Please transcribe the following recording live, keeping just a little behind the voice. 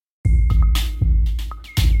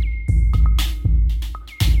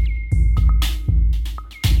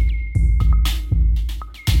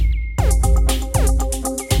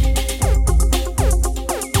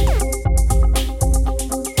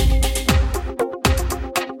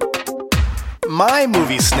My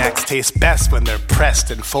movie snacks taste best when they're pressed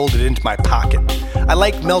and folded into my pocket. I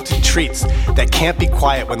like melted treats that can't be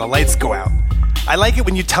quiet when the lights go out. I like it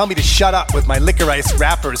when you tell me to shut up with my licorice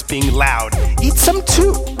wrappers being loud. Eat some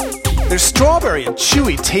too. They're strawberry and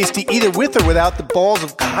chewy, tasty either with or without the balls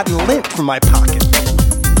of cotton lint from my pocket.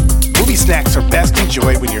 Movie snacks are best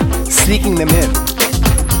enjoyed when you're sneaking them in.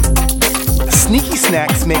 Sneaky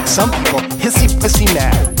snacks make some people hissy-pissy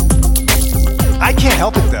mad. I can't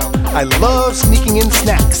help it though. I love sneaking in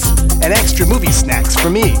snacks. And extra movie snacks for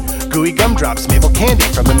me. Gooey gumdrops, maple candy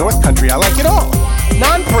from the North Country, I like it all.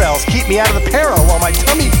 Nonpareils keep me out of the peril while my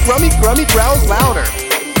tummy grummy growls louder.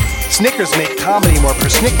 Snickers make comedy more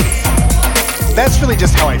persnickety. That's really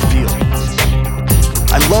just how I feel.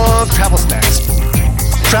 I love travel snacks.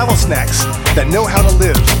 Travel snacks that know how to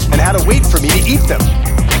live and how to wait for me to eat them.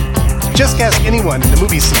 Just ask anyone in the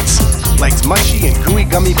movie seats. Likes mushy and gooey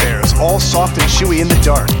gummy bears, all soft and chewy in the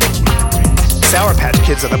dark. Sour Patch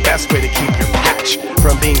Kids are the best way to keep your patch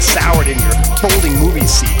from being soured in your folding movie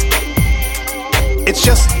seat. It's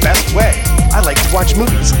just the best way. I like to watch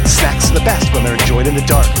movies. Snacks are the best when they're enjoyed in the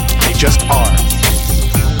dark. They just are.